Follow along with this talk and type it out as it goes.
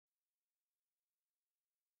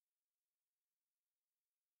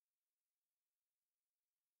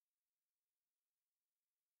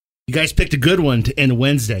You guys picked a good one to end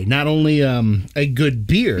Wednesday. Not only a good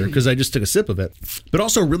beer, because I just took a sip of it, but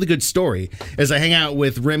also a really good story. As I hang out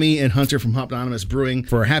with Remy and Hunter from Hopnonymous Brewing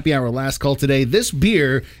for our happy hour last call today, this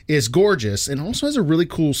beer is gorgeous and also has a really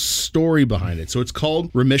cool story behind it. So it's called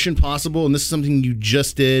Remission Possible, and this is something you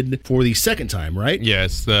just did for the second time, right?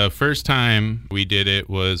 Yes, the first time we did it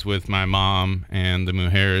was with my mom and the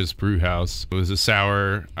Mujeres Brew House. It was a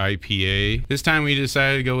sour IPA. This time we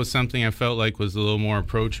decided to go with something I felt like was a little more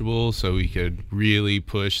approachable so we could really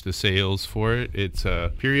push the sales for it. It's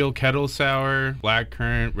a Imperial Kettle Sour,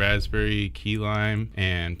 blackcurrant, raspberry, key lime,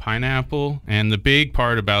 and pineapple. And the big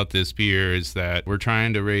part about this beer is that we're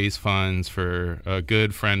trying to raise funds for a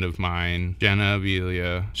good friend of mine, Jenna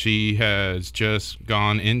Avilia. She has just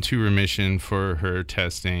gone into remission for her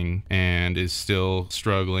testing and is still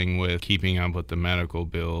struggling with keeping up with the medical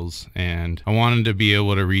bills. And I wanted to be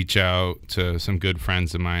able to reach out to some good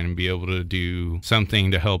friends of mine and be able to do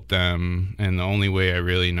something to help them in the only way I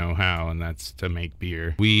really know how, and that's to make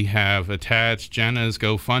beer. We have attached Jenna's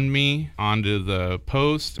GoFundMe onto the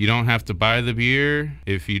post. You don't have to buy the beer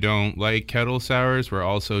if you don't like kettle sours. We're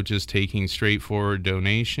also just taking straightforward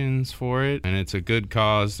donations for it, and it's a good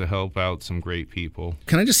cause to help out some great people.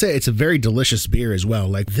 Can I just say it's a very delicious beer as well.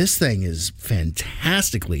 Like, this thing is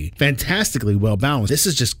fantastically well balanced. This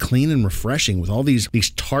is just clean and refreshing with all these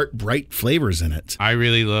tart, bright flavors in it. I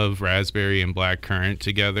really love raspberry and blackcurrant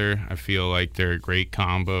together. I feel like they're a great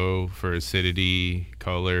combo for acidity,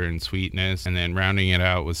 color, and sweetness, and then rounding it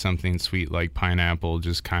out with something sweet like pineapple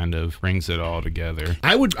just kind of brings it all together.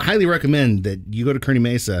 I would highly recommend that you go to Kearney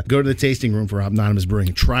Mesa, go to the tasting room for Hopnonymous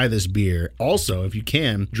Brewing, try this beer. Also, if you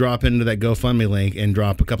can, drop into that GoFundMe link and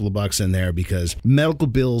drop a couple of bucks in there, because medical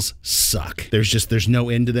bills suck. There's no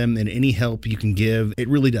end to them, and any help you can give, it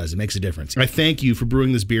really does. It makes a difference. I thank you for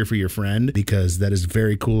brewing this beer for your friend, because that is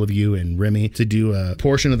very cool of you and Remy to do a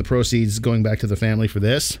portion of the proceeds going back to the family for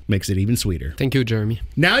this. Makes it even sweeter. Thank you, Jeremy.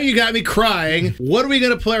 Now you got me crying. What are we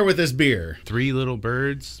going to play with this beer? Three Little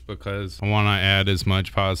Birds, because I want to add as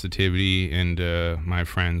much positivity into my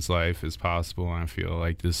friend's life as possible, and I feel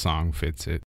like this song fits it.